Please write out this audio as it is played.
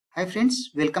Hi friends,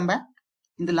 welcome back.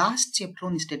 In the last chapter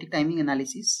on static timing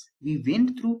analysis, we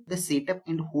went through the setup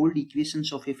and hold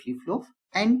equations of a flip-flop,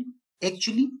 and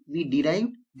actually we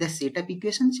derived the setup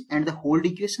equations and the hold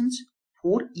equations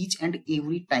for each and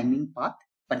every timing path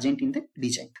present in the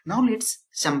design. Now let's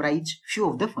summarize few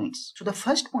of the points. So the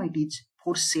first point is,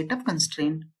 for setup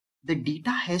constraint, the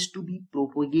data has to be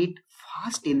propagated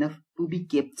fast enough to be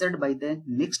captured by the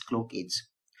next clock edge.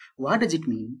 What does it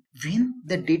mean? When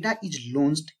the data is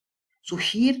launched, so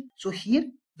here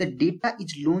the data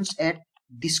is launched at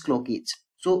this clock edge.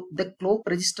 So the clock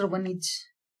register 1 is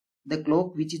the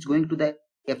clock which is going to the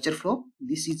capture flow.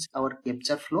 This is our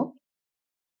capture flow,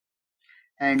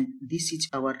 and this is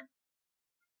our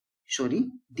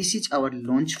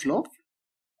launch flow,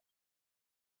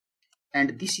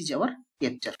 and this is our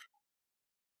capture flow.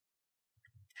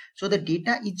 So the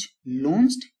data is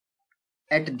launched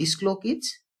at this clock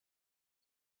edge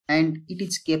and it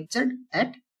is captured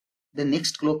at the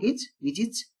next clock edge, which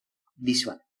is this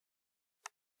one.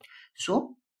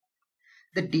 So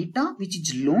the data which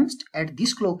is launched at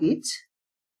this clock edge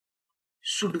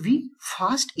should be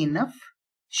fast enough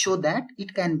so that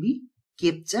it can be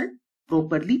captured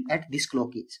properly at this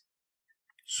clock edge.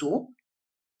 So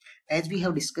as we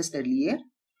have discussed earlier,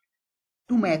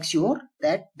 to make sure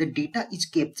that the data is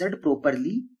captured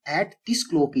properly at this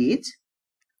clock edge,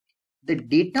 the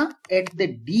data at the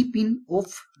D pin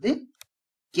of the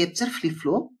capture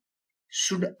flip-flop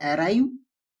should arrive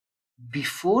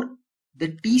before the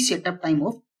T setup time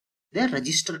of the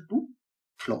register to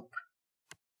flop.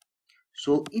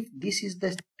 So if this is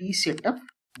the T setup,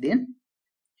 then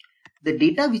the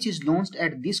data which is launched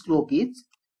at this clock edge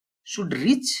should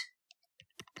reach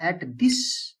at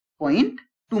this point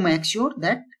to make sure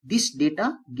that this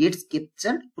data gets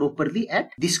captured properly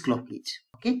at this clock edge.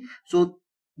 Okay, so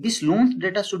this launched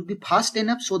data should be fast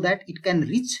enough so that it can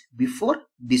reach before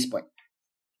this point.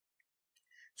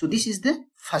 So this is the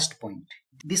first point.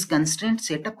 This constraint,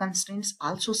 setup constraints,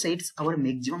 also sets our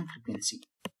maximum frequency.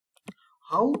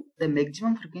 How the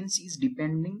maximum frequency is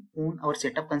depending on our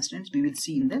setup constraints, we will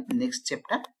see in the next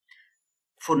chapter.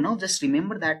 For now, just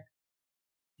remember that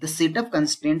the setup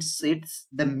constraint sets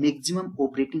the maximum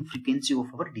operating frequency of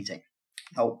our design.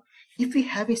 Now, if we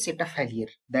have a setup failure,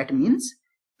 that means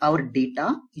our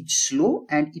data is slow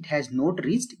and it has not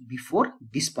reached before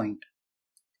this point.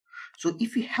 So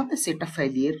if we have the setup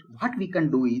failure, what we can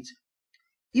do is,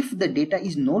 if the data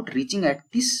is not reaching at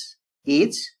this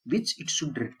edge which it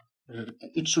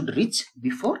should reach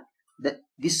before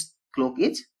this clock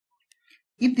edge,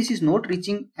 if this is not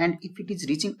reaching and if it is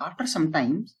reaching after some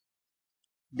time,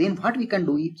 then what we can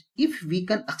do is, if we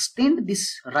can extend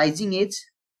this rising edge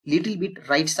little bit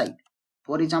right side.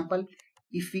 For example,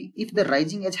 if the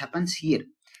rising edge happens here,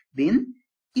 then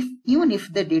even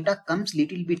if the data comes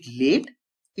little bit late,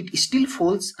 it still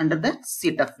falls under the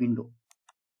setup window.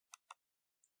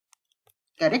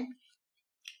 Correct?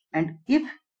 And if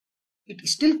it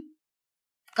still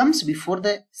comes before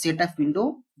the setup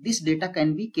window, this data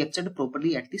can be captured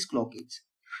properly at this clock edge.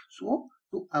 So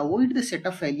to avoid the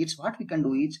setup failures, what we can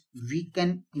do is, we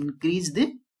can increase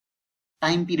the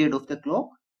time period of the clock,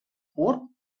 or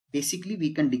basically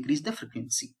we can decrease the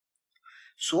frequency.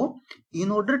 So in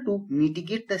order to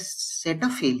mitigate the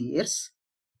setup failures,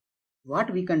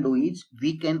 what we can do is,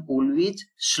 we can always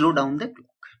slow down the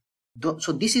clock.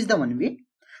 So this is the one way.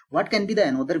 What can be the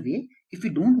another way? If we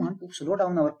don't want to slow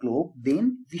down our clock,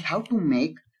 then we have to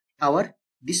make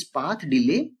this path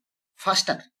delay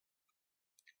faster.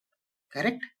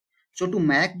 Correct? So to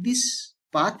make this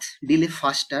path delay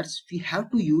faster, we have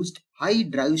to use high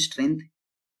drive strength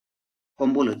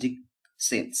combo logic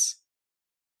cells.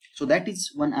 So that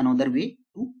is one another way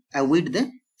to avoid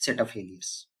the setup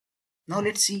failures. Now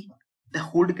let's see the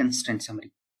hold constraint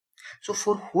summary. So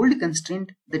for hold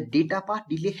constraint, the data path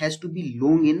delay has to be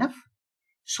long enough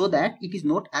so that it is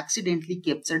not accidentally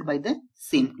captured by the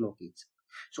same clock edge.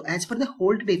 So as per the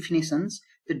hold definitions,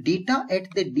 the data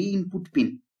at the D input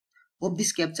pin of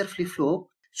this capture flip-flop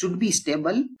should be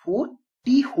stable for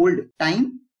T hold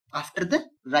time after the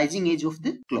rising edge of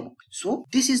the clock. So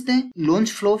this is the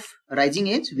launch flow of rising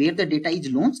edge where the data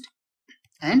is launched,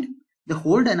 and the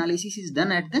hold analysis is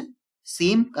done at the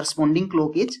same corresponding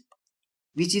clock edge,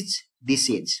 which is this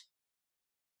edge.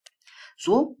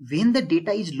 So when the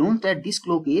data is launched at this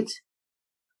clock edge,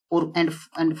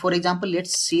 and for example,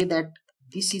 let's say that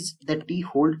this is the T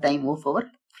hold time of our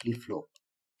flip-flop,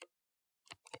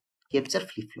 capture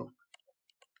flip-flop.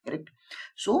 Correct?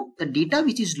 So the data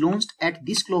which is launched at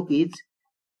this clock edge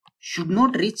should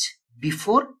not reach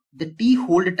before the T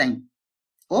hold time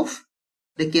of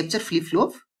the capture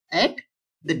flip-flop at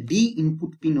the D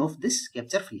input pin of this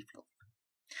capture flip-flop.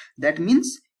 That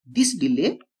means this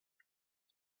delay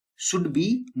should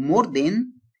be more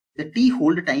than the t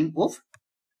hold time of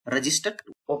register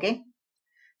 2. Okay,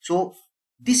 so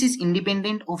this is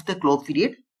independent of the clock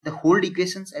period. The hold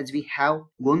equations, as we have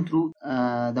gone through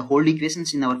the hold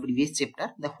equations in our previous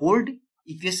chapter, the hold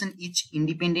equation is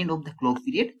independent of the clock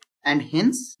period, and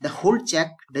hence the hold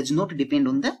check does not depend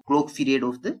on the clock period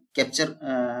of the capture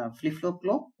flip-flop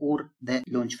clock or the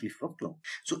launch flip-flop clock.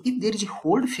 So if there is a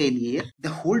hold failure, the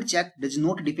hold check does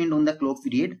not depend on the clock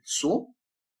period. So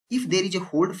if there is a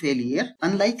hold failure,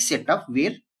 unlike setup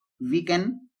where we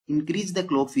can increase the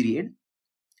clock period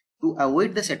to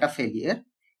avoid the setup failure,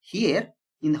 here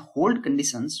in the hold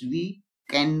conditions we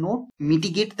cannot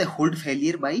mitigate the hold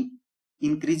failure by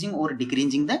increasing or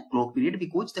decreasing the clock period,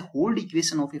 because the hold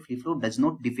equation of a flip-flop does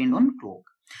not depend on clock,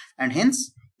 and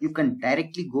hence you can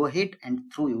directly go ahead and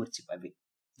throw your chip away.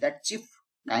 That chip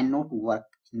cannot work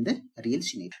in the real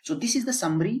scenario. So this is the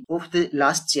summary of the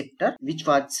last chapter, which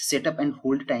was setup and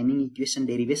hold timing equation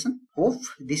derivation. Hope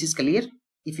this is clear.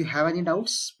 If you have any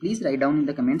doubts, please write down in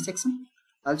the comment section.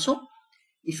 Also,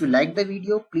 if you like the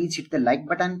video, please hit the like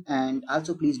button, and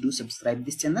also please do subscribe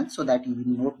this channel so that you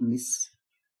will not miss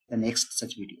the next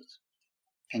such videos.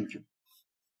 Thank you.